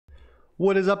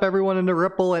What is up, everyone in the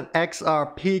Ripple and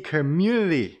XRP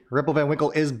community? Ripple Van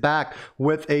Winkle is back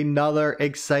with another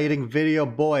exciting video.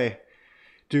 Boy,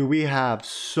 do we have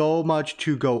so much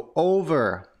to go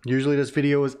over. Usually this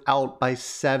video is out by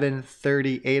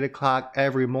 7:30, 8 o'clock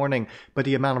every morning, but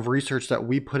the amount of research that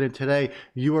we put in today,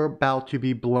 you are about to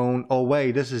be blown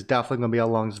away. This is definitely going to be our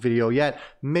longest video yet.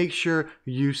 Make sure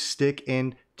you stick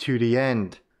in to the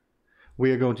end.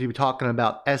 We are going to be talking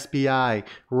about SBI,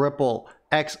 Ripple,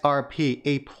 XRP,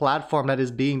 a platform that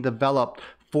is being developed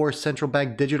for central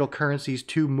bank digital currencies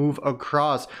to move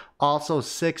across. Also,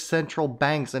 6 central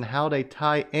banks and how they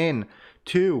tie in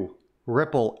to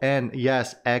Ripple and,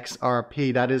 yes,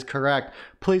 XRP. That is correct.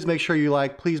 Please make sure you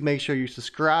like. Please make sure you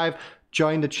subscribe.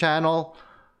 Join the channel.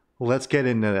 Let's get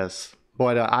into this.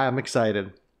 Boy, I am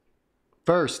excited.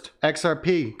 First,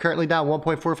 XRP currently down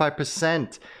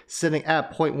 1.45%, sitting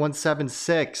at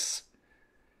 0.176.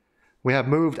 We have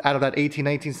moved out of that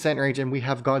 18-19 cent range and we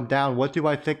have gone down. What do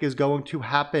I think is going to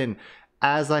happen?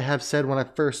 As I have said when I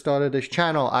first started this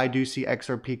channel, I do see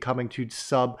XRP coming to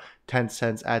sub 10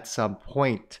 cents at some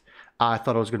point. I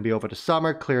thought it was going to be over the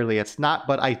summer. Clearly it's not,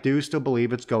 but I do still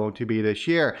believe it's going to be this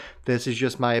year. This is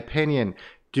just my opinion.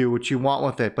 Do what you want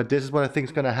with it, but this is what I think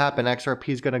is going to happen. XRP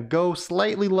is going to go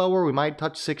slightly lower. We might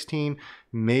touch 16,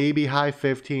 maybe high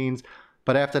 15s,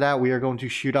 but after that we are going to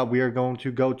shoot up. We are going to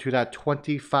go to that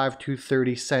 25 to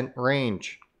 30 cent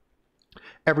range.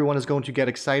 Everyone is going to get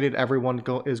excited. Everyone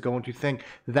is going to think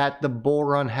that the bull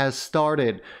run has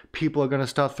started. People are going to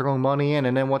start throwing money in,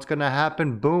 and then what's going to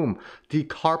happen? Boom, the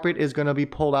carpet is going to be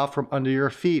pulled out from under your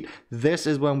feet. This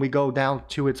is when we go down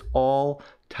to its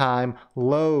all-time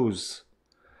lows.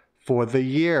 For the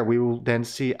year, we will then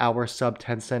see our sub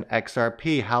 10 cent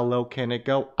XRP. How low can it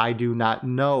go? I do not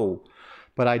know.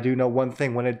 But I do know one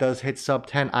thing. When it does hit sub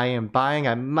 10, I am buying.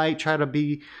 I might try to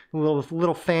be a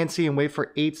little fancy and wait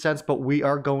for 8 cents, but we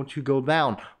are going to go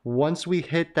down. Once we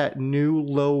hit that new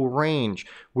low range,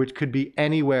 which could be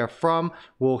anywhere from,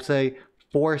 we'll say,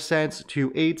 4 cents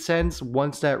to 8 cents.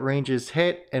 Once that range is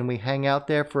hit and we hang out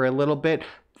there for a little bit,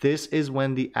 this is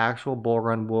when the actual bull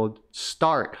run will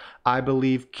start. I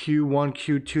believe Q1,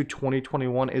 Q2,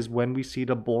 2021 is when we see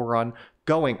the bull run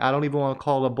going. I don't even want to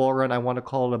call it a bull run. I want to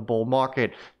call it a bull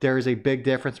market. There is a big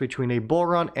difference between a bull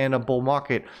run and a bull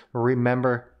market.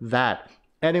 Remember that.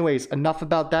 Anyways, enough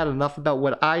about that. Enough about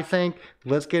what I think.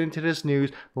 Let's get into this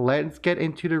news. Let's get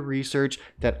into the research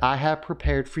that I have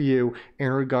prepared for you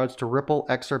in regards to Ripple,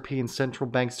 XRP, and central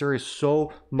banks. There is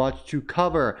so much to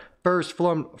cover. First,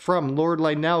 from Lord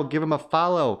Lionel, give him a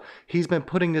follow. He's been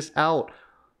putting this out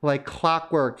like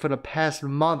clockwork for the past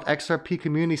month. XRP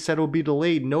community said it will be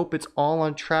delayed. Nope, it's all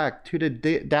on track. To the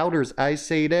doubters, I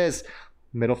say this.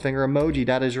 Middle finger emoji,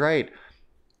 that is right.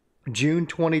 June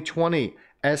 2020.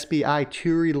 SBI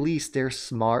to release their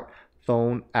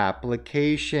smartphone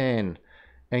application.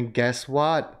 And guess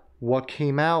what? What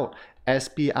came out?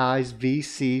 SBI's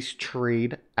VC's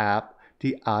trade app,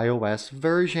 the iOS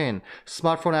version.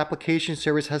 Smartphone application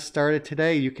service has started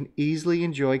today. You can easily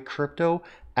enjoy crypto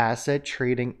asset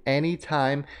trading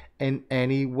anytime and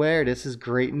anywhere. This is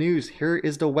great news. Here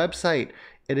is the website.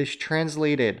 It is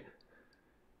translated.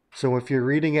 So if you're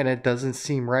reading it and it doesn't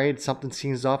seem right, something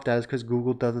seems off, that is because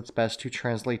Google does its best to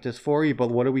translate this for you.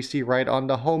 But what do we see right on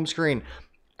the home screen?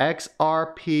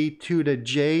 XRP to the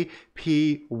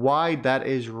JPY. That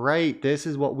is right. This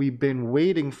is what we've been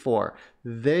waiting for.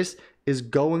 This is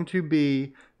going to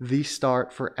be the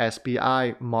start for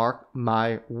SBI. Mark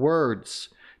my words.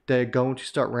 They're going to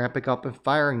start ramping up and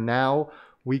firing. Now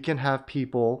we can have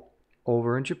people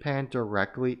over in Japan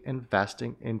directly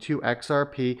investing into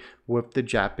XRP with the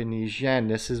Japanese yen.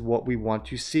 This is what we want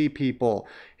to see, people.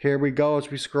 Here we go.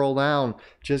 As we scroll down,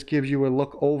 just gives you a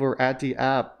look over at the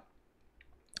app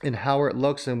and how it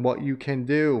looks and what you can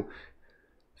do.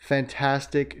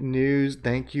 Fantastic news.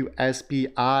 Thank you,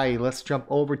 SBI. Let's jump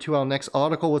over to our next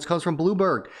article, which comes from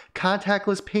Bloomberg.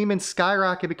 Contactless payments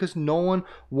skyrocket because no one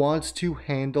wants to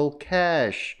handle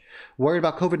cash. Worried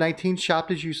about COVID-19,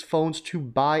 shoppers use phones to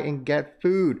buy and get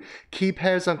food.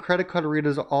 Keypads on credit card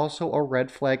readers are also a red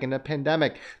flag in the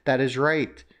pandemic. That is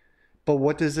right. But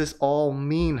what does this all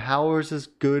mean? How is this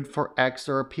good for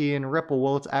XRP and Ripple?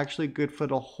 Well, it's actually good for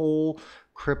the whole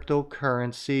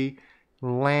cryptocurrency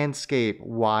landscape.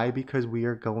 Why? Because we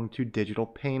are going to digital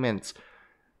payments.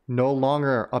 No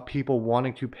longer are people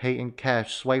wanting to pay in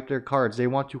cash, swipe their cards. They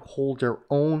want to hold their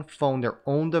own phone, their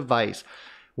own device,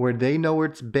 where they know where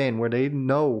it's been, where they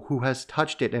know who has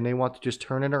touched it, and they want to just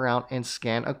turn it around and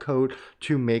scan a code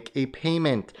to make a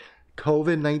payment.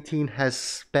 COVID-19 has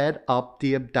sped up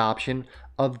the adoption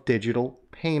of digital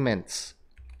payments.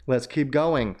 Let's keep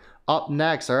going. Up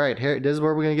next, all right, here, this is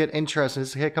where we're going to get interesting.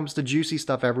 Here comes the juicy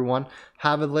stuff, everyone.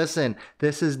 Have a listen.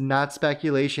 This is not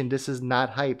speculation. This is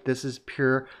not hype. This is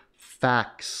pure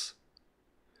facts.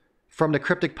 From the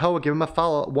Cryptic Poet, give him a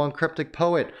follow. One Cryptic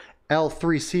Poet,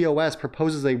 L3COS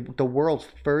proposes the world's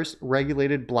first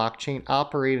regulated blockchain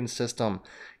operating system.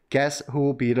 Guess who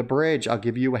will be the bridge? I'll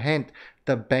give you a hint.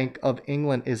 The Bank of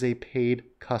England is a paid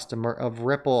customer of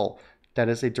Ripple. That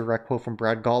is a direct quote from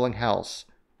Brad Garlinghouse.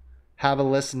 Have a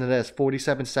listen to this.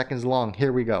 47 seconds long.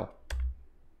 Here we go.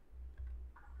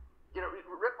 You know,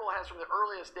 Ripple has from the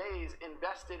earliest days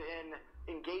invested in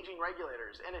engaging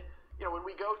regulators. And, you know, when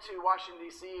we go to Washington,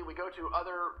 D.C., we go to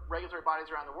other regulatory bodies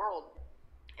around the world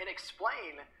and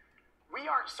explain, we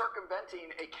aren't circumventing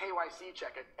a KYC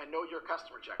check, a know your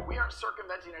customer check. We aren't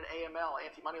circumventing an AML,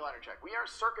 anti-money laundering check. We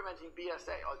aren't circumventing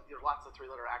BSA. Oh, there's lots of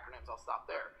three-letter acronyms. I'll stop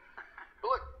there.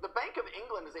 But look, the Bank of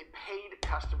England is a paid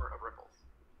customer of Ripple's.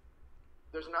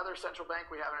 There's another central bank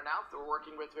we haven't announced that we're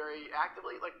working with very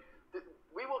actively. Like,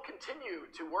 we will continue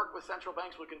to work with central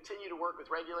banks. We'll continue to work with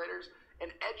regulators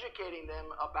and educating them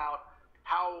about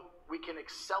how we can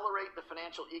accelerate the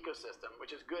financial ecosystem,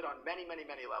 which is good on many, many,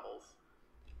 many levels,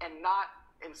 and not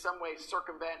in some way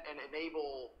circumvent and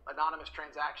enable anonymous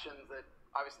transactions that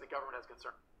obviously the government has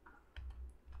concern.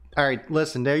 All right,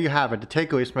 listen, there you have it. The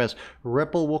takeaways from this: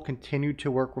 Ripple will continue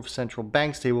to work with central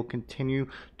banks. They will continue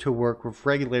to work with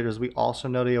regulators. We also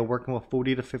know they are working with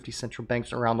 40 to 50 central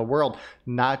banks around the world,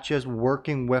 not just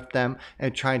working with them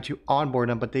and trying to onboard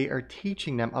them, but they are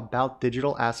teaching them about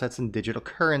digital assets and digital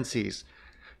currencies.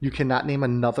 You cannot name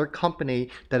another company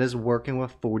that is working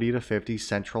with 40 to 50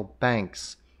 central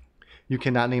banks. You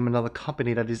cannot name another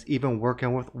company that is even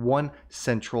working with one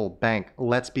central bank.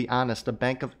 Let's be honest, the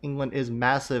Bank of England is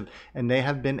massive, and they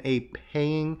have been a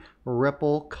paying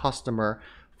Ripple customer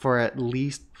for at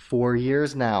least 4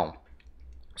 years now.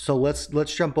 So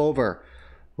let's jump over.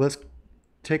 Let's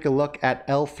take a look at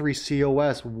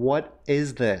L3COS. What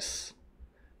is this?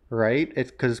 Right?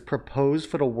 It's because it's proposed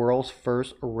for the world's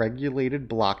first regulated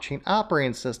blockchain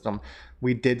operating system.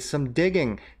 We did some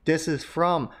digging. This is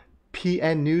from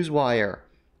PN Newswire.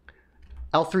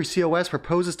 L3COS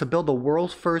proposes to build the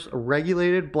world's first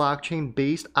regulated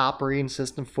blockchain-based operating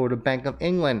system for the Bank of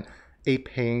England, a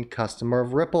paying customer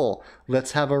of Ripple.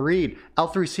 Let's have a read.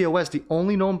 L3COS, the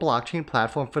only known blockchain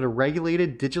platform for the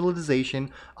regulated digitalization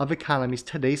of economies,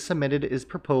 today submitted its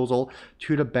proposal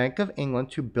to the Bank of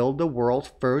England to build the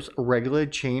world's first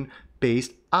regulated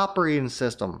chain-based operating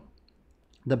system.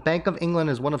 The Bank of England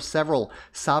is one of several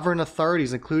sovereign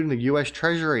authorities, including the U.S.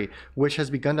 Treasury, which has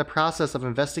begun the process of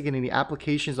investigating the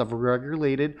applications of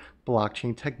regulated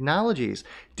blockchain technologies.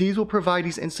 These will provide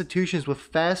these institutions with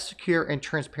fast, secure, and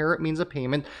transparent means of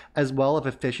payment, as well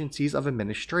as efficiencies of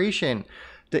administration.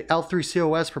 The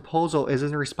L3COS proposal is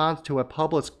in response to a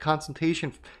published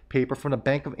consultation paper from the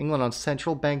Bank of England on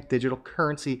central bank digital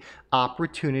currency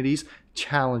opportunities,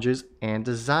 challenges, and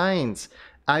designs.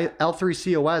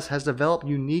 L3COS has developed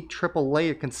unique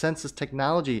triple-layer consensus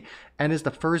technology and is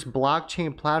the first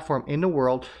blockchain platform in the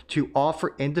world to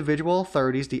offer individual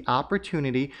authorities the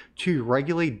opportunity to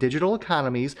regulate digital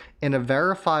economies in a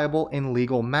verifiable and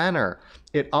legal manner.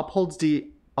 It upholds the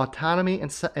autonomy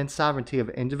and sovereignty of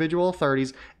individual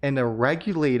authorities in a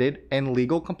regulated and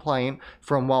legal compliant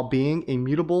from while being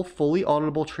immutable, fully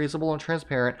auditable, traceable, and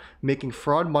transparent, making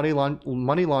fraud, money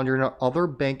laundering, or other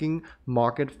banking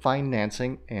market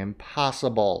financing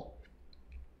impossible.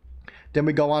 Then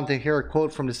we go on to hear a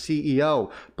quote from the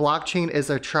CEO. Blockchain is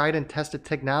a tried and tested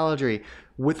technology,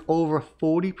 with over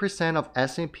 40% of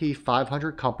S&P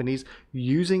 500 companies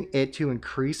using it to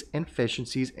increase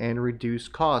efficiencies and reduce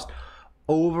costs.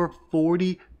 Over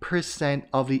 40%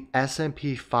 of the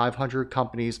S&P 500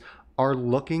 companies are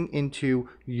looking into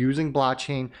using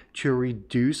blockchain to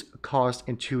reduce costs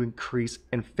and to increase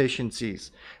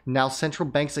efficiencies. Now, central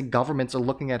banks and governments are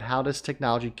looking at how this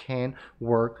technology can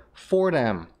work for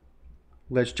them.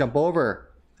 Let's jump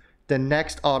over. The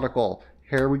next article.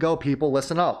 Here we go, people.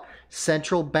 Listen up.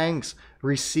 Central banks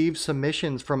receive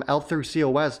submissions from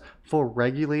L3COS for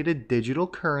regulated digital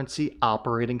currency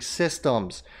operating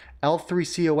systems.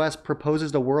 L3COS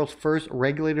proposes the world's first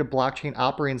regulated blockchain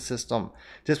operating system.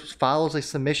 This follows a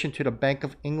submission to the Bank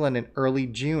of England in early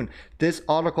June. This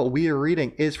article we are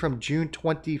reading is from June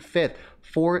 25th,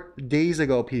 4 days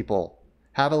ago, people.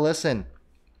 Have a listen.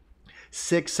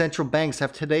 6 central banks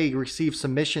have today received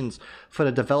submissions for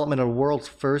the development of the world's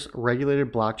first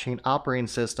regulated blockchain operating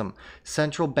system.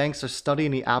 Central banks are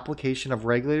studying the application of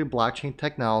regulated blockchain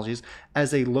technologies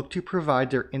as they look to provide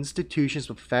their institutions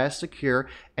with fast, secure,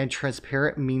 and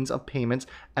transparent means of payments,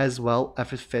 as well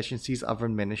as efficiencies of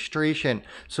administration.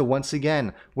 So once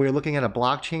again, we're looking at a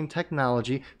blockchain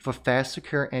technology for fast,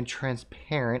 secure, and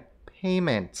transparent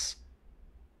payments.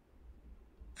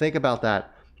 Think about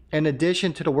that. In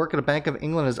addition to the work of the Bank of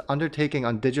England is undertaking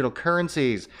on digital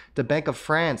currencies, the Bank of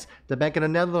France, the Bank of the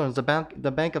Netherlands,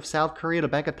 the Bank of South Korea, the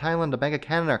Bank of Thailand, the Bank of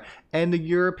Canada, and the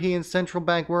European Central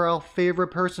Bank, where our favorite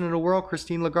person in the world,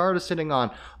 Christine Lagarde, is sitting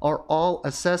on, are all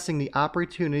assessing the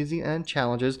opportunities and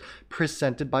challenges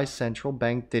presented by central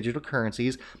bank digital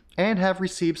currencies and have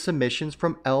received submissions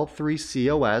from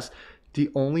L3COS, the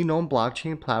only known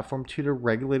blockchain platform to the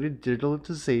regulated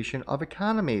digitalization of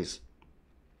economies.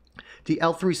 The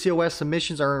L3COS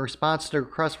submissions are in response to the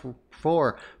request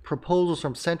for proposals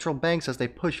from central banks as they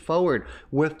push forward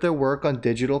with their work on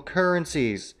digital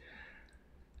currencies.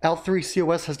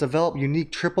 L3COS has developed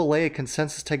unique AAA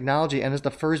consensus technology and is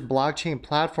the first blockchain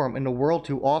platform in the world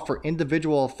to offer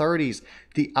individual authorities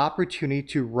the opportunity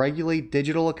to regulate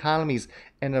digital economies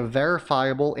in a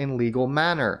verifiable and legal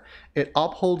manner. It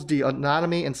upholds the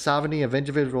autonomy and sovereignty of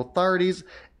individual authorities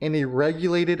in a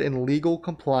regulated and legal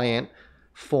compliant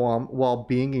form while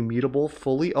being immutable,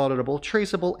 fully auditable,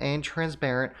 traceable, and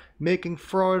transparent, making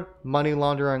fraud, money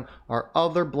laundering, or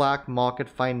other black market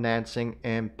financing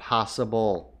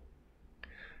impossible.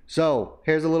 So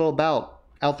here's a little about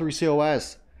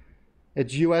L3COS.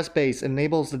 It's US-based,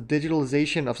 enables the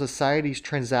digitalization of society's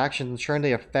transactions, ensuring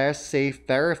they are fast, safe,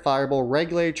 verifiable,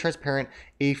 regulated, transparent,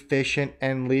 efficient,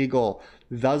 and legal.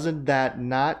 Doesn't that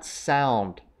not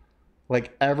sound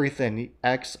like everything the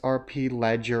XRP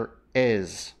ledger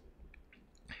is?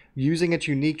 Using its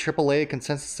unique AAA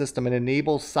consensus system, it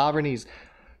enables sovereignties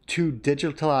to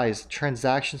digitalize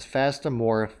transactions faster,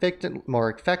 more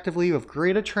effectively, with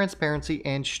greater transparency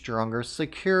and stronger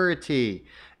security.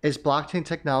 Its blockchain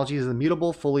technology is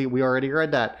immutable, fully. We already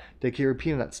read that. They keep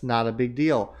repeating that's not a big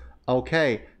deal.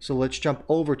 Okay, so let's jump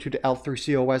over to the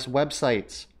L3COS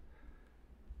websites.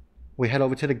 We head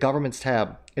over to the governments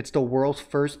tab. It's the world's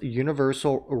first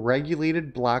universal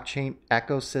regulated blockchain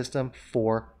ecosystem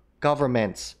for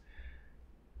governments.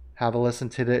 Have a listen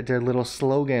to their little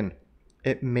slogan.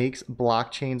 It makes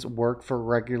blockchains work for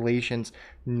regulations,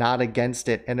 not against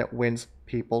it, and it wins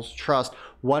people's trust.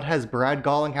 What has Brad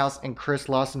Garlinghouse and Chris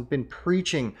Lawson been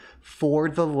preaching for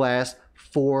the last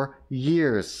 4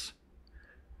 years?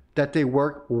 That they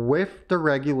work with the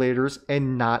regulators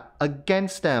and not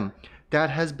against them. That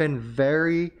has been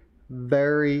very,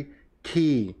 very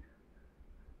key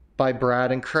by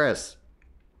Brad and Chris.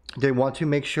 They want to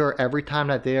make sure every time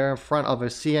that they are in front of a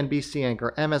CNBC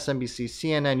anchor, MSNBC,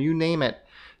 CNN, you name it,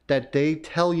 that they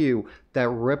tell you that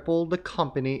Ripple, the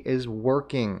company, is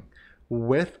working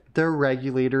with their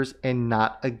regulators and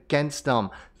not against them.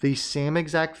 The same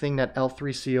exact thing that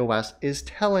L3COS is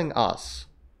telling us.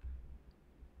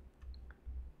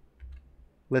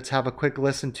 Let's have a quick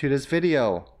listen to this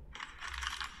video.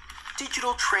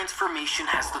 Digital transformation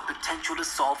has the potential to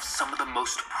solve some of the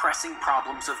most pressing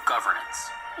problems of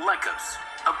governance. LIPPLENET,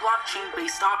 a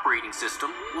blockchain-based operating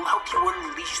system, will help you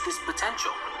unleash this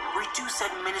potential, reduce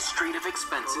administrative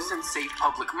expenses, and save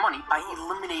public money by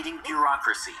eliminating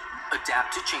bureaucracy,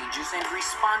 adapt to changes, and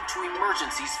respond to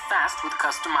emergencies fast with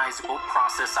customizable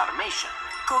process automation.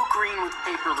 Go green with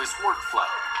paperless workflow.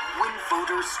 Win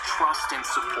voters' trust and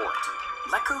support.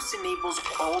 LIPPLENET enables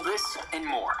all this and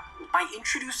more. By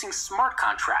introducing smart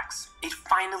contracts, it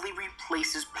finally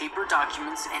replaces paper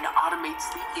documents and automates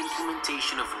the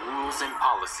implementation of rules and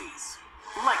policies.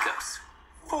 LIPPLENET,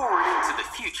 forward into the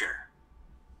future.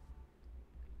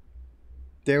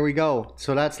 There we go.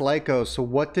 So that's LIPPLENET. So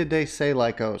what did they say,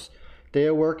 LIPPLENET? They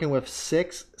are working with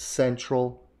 6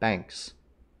 central banks.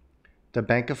 The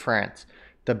Bank of France,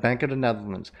 the Bank of the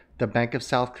Netherlands, the Bank of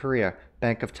South Korea,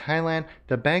 Bank of Thailand,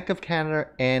 the Bank of Canada,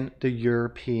 and the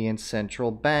European Central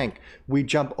Bank. We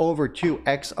jump over to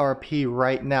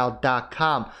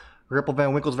xrprightnow.com, Ripple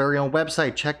Van Winkle's very own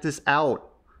website. Check this out.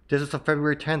 This is on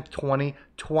February 10th,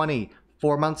 2020,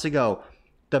 4 months ago.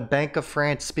 The Bank of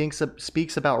France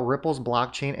speaks about Ripple's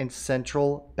blockchain and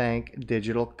central bank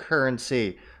digital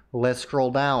currency. Let's scroll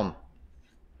down.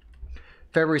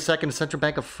 February 2nd, the Central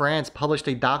Bank of France published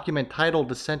a document titled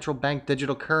The Central Bank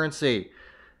Digital Currency.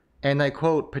 And I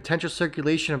quote, potential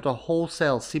circulation of the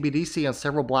wholesale CBDC on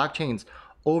several blockchains.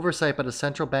 Oversight by the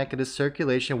central bank of this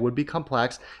circulation would be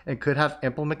complex and could have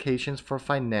implications for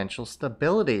financial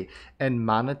stability and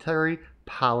monetary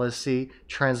policy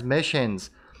transmissions.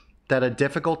 that are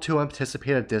difficult to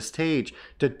anticipate at this stage.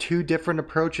 The two different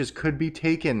approaches could be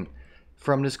taken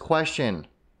from this question.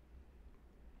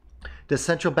 The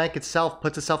central bank itself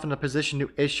puts itself in a position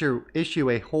to issue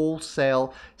a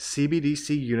wholesale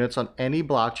CBDC units on any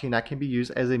blockchain that can be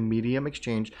used as a medium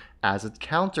exchange as its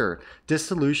counter. This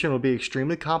solution will be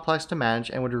extremely complex to manage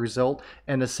and would result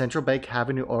in the central bank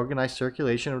having to organize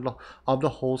circulation of the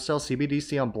wholesale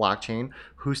CBDC on blockchain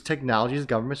whose technologies,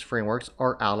 government's frameworks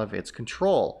are out of its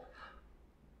control.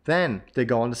 Then they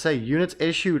go on to say units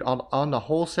issued on the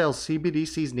wholesale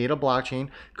CBDC's native blockchain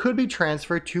could be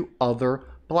transferred to other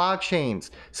blockchains.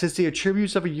 Since the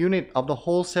attributes of a unit of the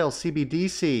wholesale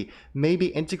CBDC may be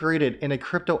integrated in a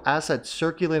crypto asset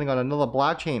circulating on another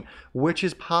blockchain, which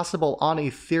is possible on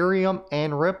Ethereum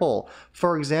and Ripple.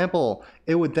 For example,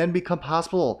 it would then become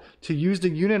possible to use the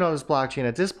unit on this blockchain.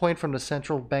 At this point, from the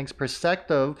central bank's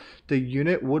perspective, the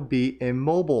unit would be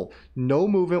immobile. No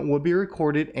movement would be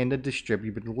recorded in the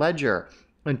distributed ledger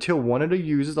until one of the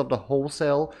users of the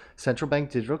wholesale central bank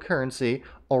digital currency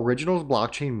original's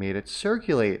blockchain made it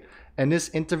circulate. In this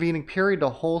intervening period, the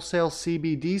wholesale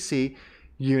CBDC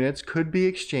units could be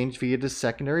exchanged via the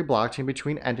secondary blockchain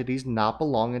between entities not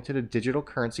belonging to the digital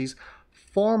currency's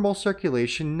formal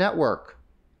circulation network.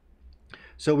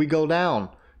 So we go down.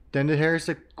 Then here's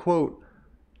the quote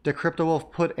the Crypto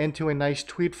Wolf put into a nice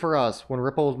tweet for us when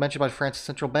Ripple was mentioned by France's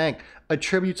central bank.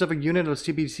 Attributes of a unit of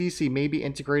CBDC may be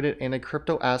integrated in a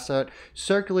crypto asset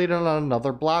circulated on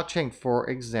another blockchain, for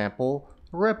example,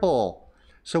 Ripple.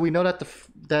 So we know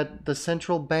that the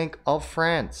central bank of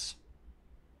France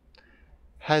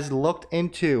has looked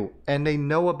into and they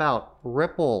know about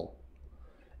Ripple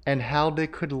and how they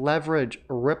could leverage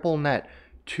RippleNet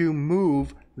to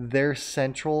move their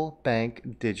central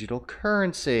bank digital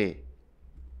currency.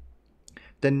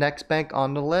 The next bank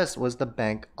on the list was the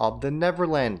Bank of the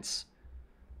Netherlands.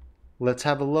 Let's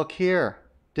have a look here.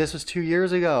 This was 2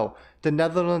 years ago. The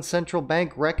Netherlands Central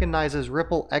Bank recognizes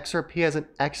Ripple XRP as an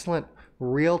excellent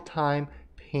real-time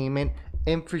payment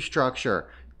infrastructure.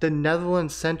 The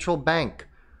Netherlands Central Bank,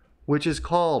 which is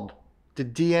called the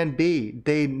DNB,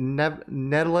 the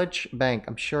Netherlands Bank,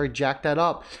 I'm sure I jacked that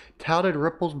up, touted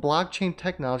Ripple's blockchain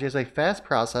technology as a fast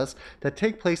process that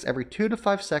takes place every 2 to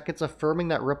 5 seconds, affirming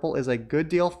that Ripple is a good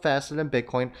deal faster than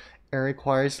Bitcoin and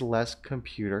requires less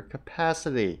computer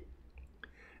capacity.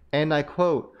 And I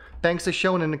quote, banks have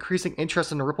shown an increasing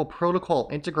interest in the Ripple protocol.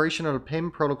 Integration of the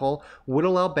payment protocol would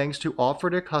allow banks to offer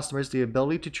their customers the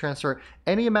ability to transfer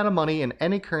any amount of money in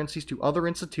any currencies to other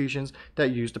institutions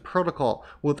that use the protocol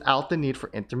without the need for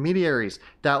intermediaries.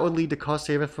 That would lead to cost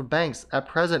savings for banks. At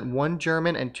present, 1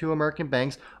 German and 2 American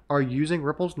banks are using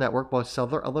Ripple's network, while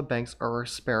several other banks are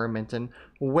experimenting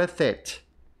with it.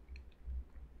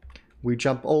 We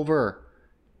jump over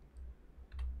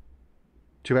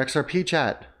to XRP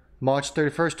chat. March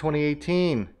 31st,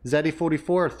 2018,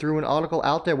 Zeddy44 threw an article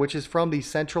out there which is from the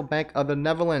Central Bank of the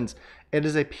Netherlands. It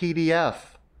is a PDF.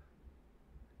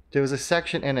 There was a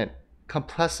section in it,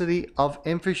 complexity of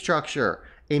infrastructure.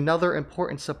 Another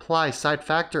important supply side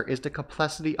factor is the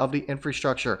complexity of the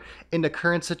infrastructure. In the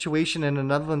current situation in the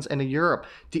Netherlands and in Europe,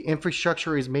 the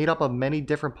infrastructure is made up of many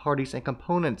different parties and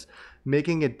components,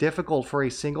 making it difficult for a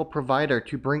single provider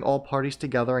to bring all parties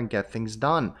together and get things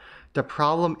done. The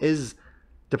problem is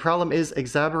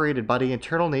exacerbated by the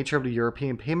internal nature of the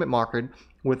European payment market,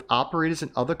 with operators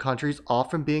in other countries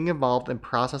often being involved in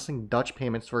processing Dutch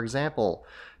payments, for example.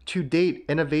 To date,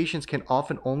 innovations can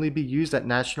often only be used at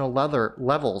national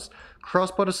levels.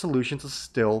 Cross-border solutions are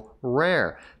still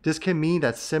rare. This can mean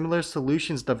that similar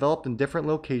solutions developed in different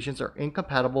locations are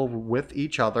incompatible with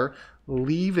each other,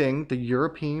 leaving the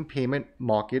European payment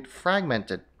market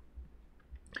fragmented.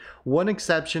 One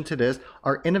exception to this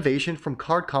are innovation from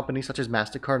card companies such as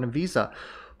MasterCard and Visa,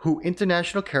 who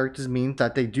international characters mean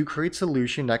that they do create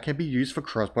solutions that can be used for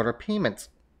cross-border payments.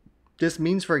 This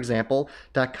means, for example,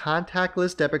 that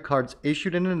contactless debit cards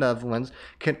issued in the Netherlands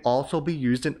can also be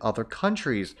used in other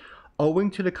countries. Owing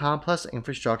to the complex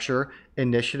infrastructure,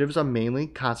 initiatives are mainly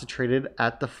concentrated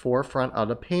at the forefront of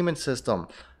the payment system.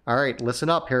 All right, listen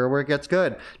up, here where it gets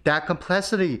good. That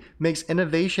complexity makes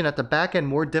innovation at the back end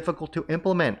more difficult to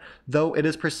implement, though it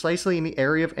is precisely in the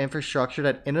area of infrastructure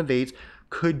that innovates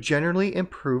could generally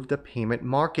improve the payment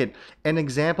market. An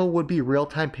example would be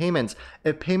real-time payments.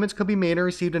 If payments could be made and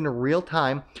received in real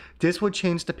time, this would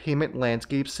change the payment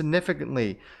landscape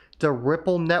significantly. The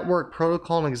Ripple Network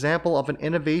Protocol, an example of an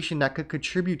innovation that could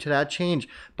contribute to that change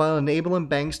by enabling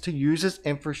banks to use this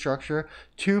infrastructure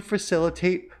to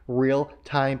facilitate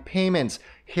real-time payments.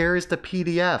 Here is the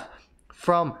PDF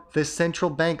from the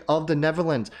Central Bank of the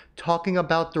Netherlands talking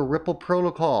about the Ripple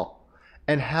Protocol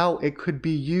and how it could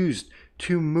be used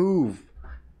to move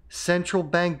central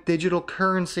bank digital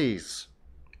currencies.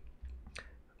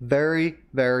 Very,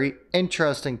 very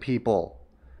interesting, people.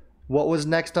 What was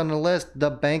next on the list? The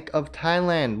Bank of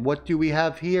Thailand. What do we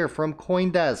have here from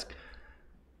CoinDesk?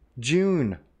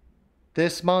 June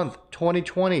this month,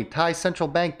 2020, Thai Central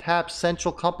Bank taps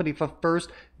central company for first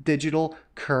digital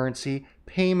currency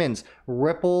payments.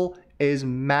 Ripple is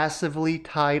massively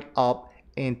tied up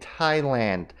in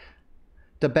Thailand.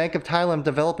 The Bank of Thailand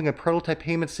developing a prototype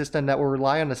payment system that will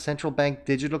rely on a central bank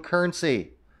digital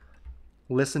currency.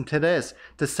 Listen to this.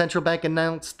 The central bank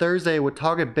announced Thursday it would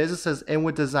target businesses and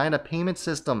would design a payment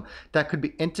system that could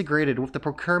be integrated with the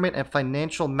procurement and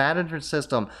financial management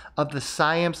system of the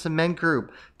Siam Cement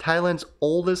Group, Thailand's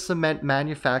oldest cement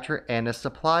manufacturer and its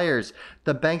suppliers.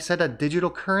 The bank said a digital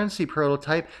currency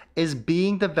prototype is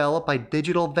being developed by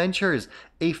Digital Ventures,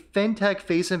 a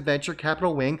fintech-facing venture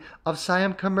capital wing of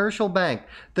Siam Commercial Bank,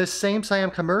 the same Siam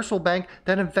Commercial Bank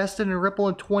that invested in Ripple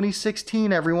in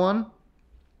 2016, everyone.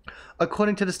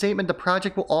 According to the statement, the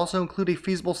project will also include a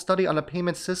feasible study on a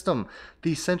payment system.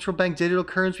 The central bank digital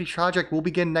currency project will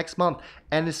begin next month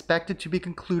and is expected to be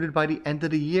concluded by the end of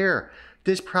the year.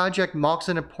 This project marks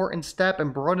an important step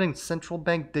in broadening central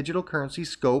bank digital currency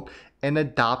scope and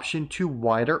adoption to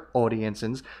wider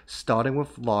audiences, starting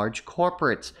with large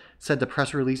corporates, said the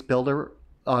press release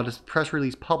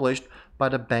published by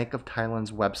the Bank of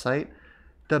Thailand's website.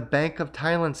 The Bank of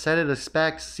Thailand said it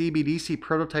expects CBDC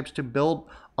prototypes to build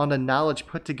on the knowledge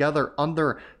put together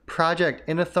under Project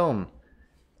Inathome.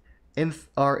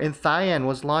 Inthayan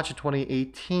was launched in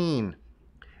 2018,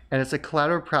 and it's a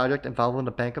collaborative project involving the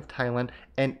Bank of Thailand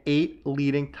and 8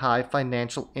 leading Thai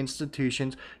financial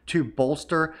institutions to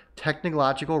bolster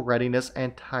technological readiness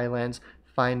and Thailand's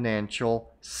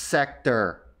financial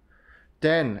sector.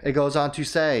 Then it goes on to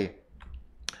say,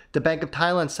 the Bank of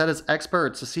Thailand said its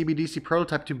experts a CBDC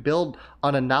prototype to build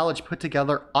on the knowledge put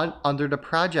together under the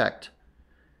project.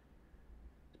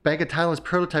 Bank of Thailand's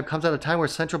prototype comes at a time where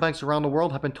central banks around the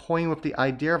world have been toying with the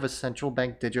idea of a central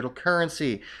bank digital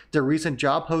currency. The recent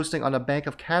job posting on the Bank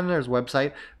of Canada's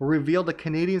website revealed the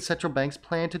Canadian central bank's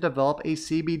plan to develop a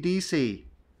CBDC.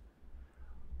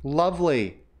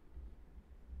 Lovely.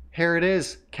 Here it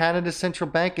is. Canada's central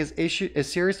bank is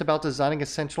serious about designing a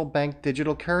central bank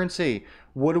digital currency.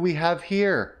 What do we have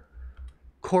here?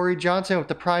 Corey Johnson with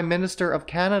the Prime Minister of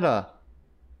Canada.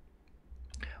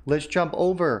 Let's jump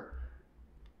over.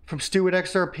 From Stewart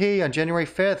XRP on January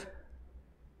 5th.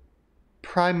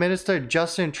 Prime Minister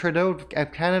Justin Trudeau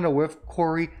of Canada with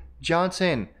Corey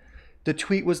Johnson. The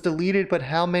tweet was deleted, but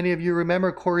how many of you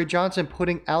remember Corey Johnson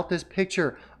putting out this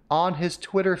picture on his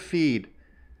Twitter feed,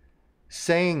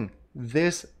 saying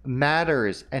this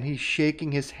matters, and he's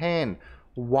shaking his hand?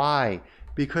 Why?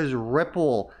 Because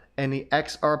Ripple and the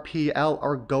XRPL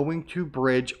are going to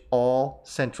bridge all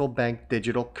central bank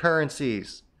digital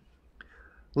currencies.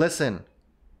 Listen,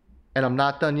 and I'm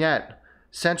not done yet.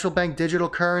 Central bank digital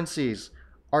currencies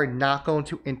are not going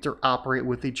to interoperate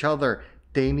with each other.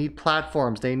 They need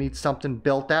platforms. They need something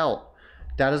built out.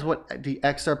 That is what the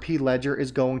XRP ledger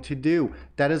is going to do.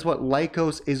 That is what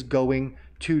Lycos is going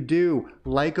to do.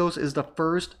 Lycos is the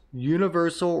first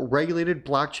universal regulated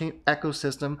blockchain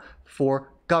ecosystem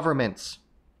for governments.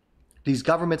 These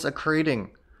governments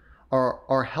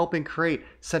are helping create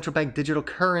central bank digital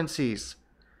currencies.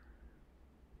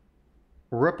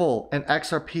 Ripple and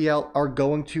XRPL are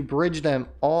going to bridge them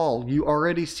all. You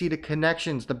already see the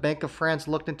connections. The Bank of France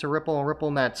looked into Ripple and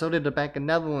RippleNet. So did the Bank of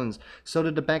Netherlands. So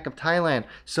did the Bank of Thailand.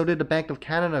 So did the Bank of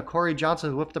Canada. Corey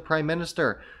Johnson with the Prime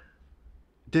Minister.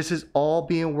 This is all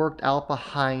being worked out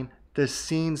behind the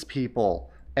scenes,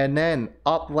 people. And then,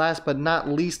 up last but not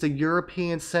least, the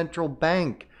European Central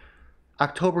Bank.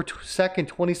 October 2nd,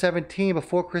 2017,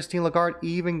 before Christine Lagarde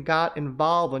even got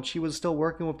involved when she was still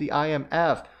working with the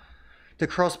IMF.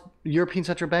 The European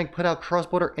Central Bank put out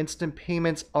cross-border instant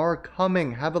payments are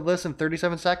coming. Have a listen,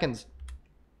 37 seconds.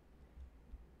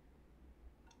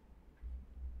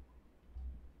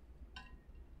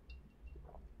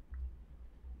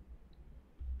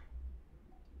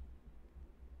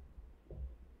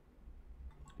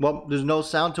 Well, there's no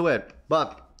sound to it,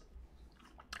 but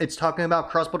it's talking about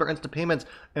cross-border instant payments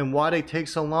and why they take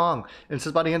so long. And it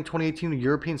says by the end of 2018, the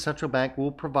European Central Bank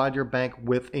will provide your bank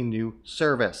with a new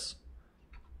service.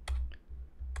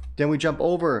 Then we jump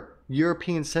over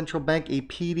European Central Bank, a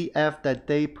PDF that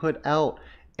they put out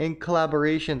in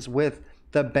collaborations with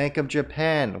the Bank of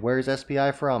Japan. Where is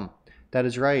SBI from? That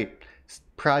is right.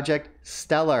 Project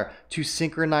Stellar to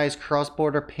synchronize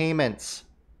cross-border payments.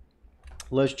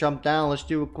 Let's jump down. Let's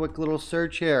do a quick little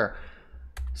search here.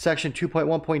 Section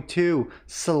 2.1.2,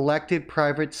 Selected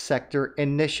Private Sector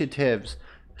Initiatives.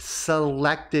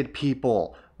 selected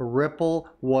people. Ripple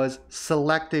was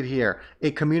selected here.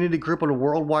 A community group of the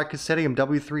Worldwide Consortium,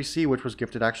 W3C, which was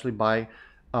gifted actually by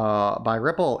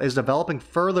Ripple, is developing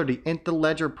further the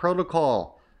Interledger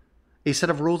Protocol, a set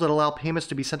of rules that allow payments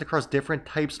to be sent across different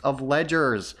types of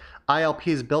ledgers. ILP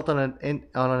is built on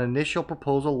an initial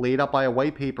proposal laid out by a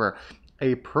white paper,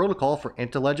 a protocol for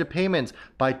interledger payments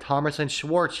by Thomas and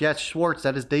Schwartz. Yes, Schwartz,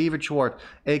 that is David Schwartz,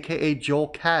 aka Joel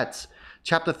Katz.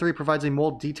 Chapter 3 provides a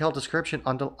more detailed description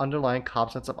underlying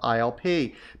concepts of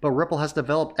ILP, but Ripple has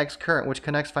developed Xcurrent, which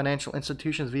connects financial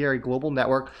institutions via a global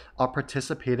network of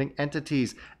participating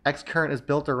entities. Xcurrent is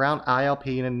built around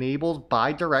ILP and enables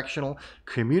bidirectional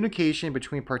communication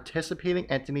between participating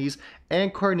entities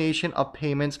and coordination of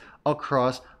payments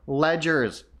across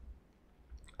ledgers.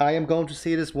 I am going to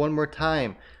say this one more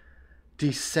time.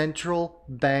 The central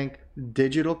bank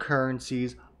digital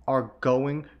currencies are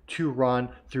going to run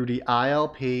through the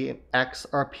ILP, and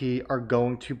XRP are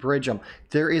going to bridge them.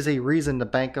 There is a reason the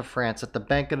Bank of France, that the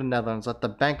Bank of the Netherlands, that the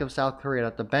Bank of South Korea,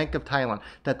 that the Bank of Thailand,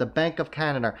 that the Bank of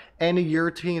Canada, and the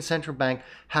European Central Bank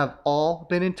have all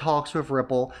been in talks with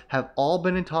Ripple, have all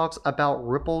been in talks about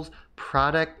Ripple's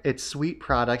product, its suite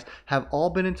products, have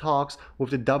all been in talks with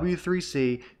the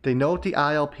W3C. They know what the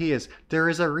ILP is. There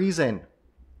is a reason.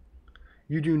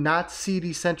 You do not see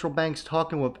these central banks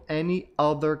talking with any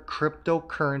other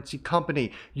cryptocurrency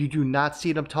company. You do not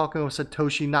see them talking with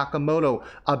Satoshi Nakamoto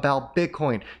about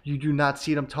Bitcoin. You do not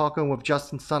see them talking with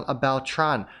Justin Sun about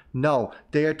Tron. No,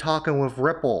 they are talking with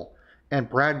Ripple and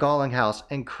Brad Garlinghouse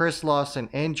and Chris Lawson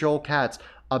and Joel Katz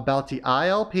about the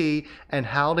ILP and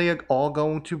how they are all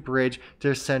going to bridge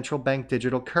their central bank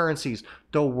digital currencies.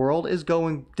 The world is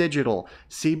going digital.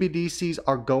 CBDCs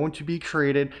are going to be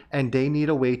created and they need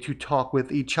a way to talk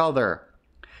with each other.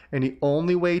 And the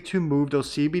only way to move those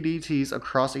CBDCs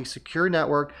across a secure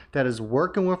network that is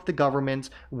working with the governments,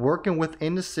 working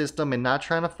within the system and not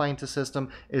trying to fight the system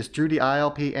is through the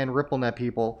ILP and RippleNet,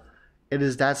 people. It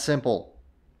is that simple.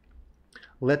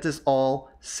 Let this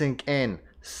all sink in.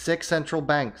 6 central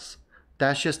banks.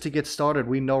 That's just to get started.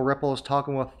 We know Ripple is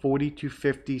talking with 40 to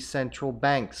 50 central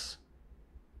banks.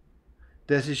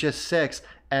 This is just 6,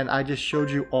 and I just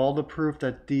showed you all the proof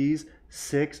that these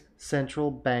 6 central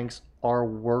banks are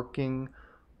working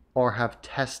or have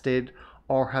tested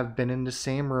or have been in the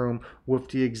same room with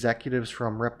the executives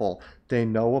from Ripple. They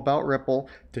know about Ripple,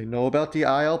 they know about the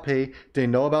ILP, they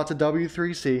know about the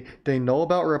W3C, they know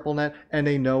about RippleNet, and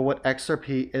they know what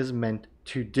XRP is meant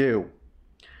to do.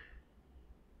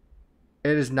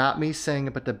 It is not me saying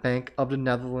it, but the Bank of the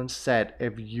Netherlands said,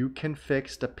 if you can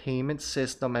fix the payment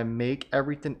system and make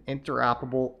everything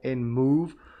interoperable and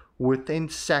move within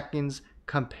seconds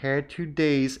compared to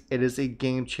days, it is a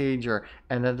game changer.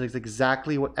 And that is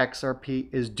exactly what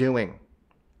XRP is doing.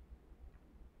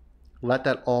 Let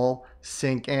that all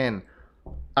sink in.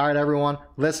 All right, everyone.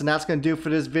 Listen, that's going to do for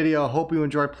this video. I hope you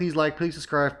enjoyed. Please like, please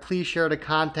subscribe, please share the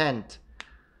content.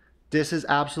 This is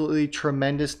absolutely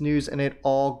tremendous news, and it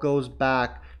all goes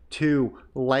back to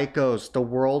LICOS, the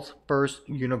world's first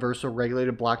universal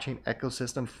regulated blockchain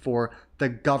ecosystem for the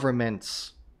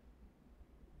governments.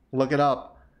 Look it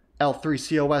up,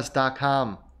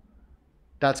 L3COS.com.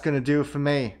 That's going to do it for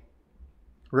me.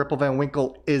 Ripple Van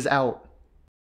Winkle is out.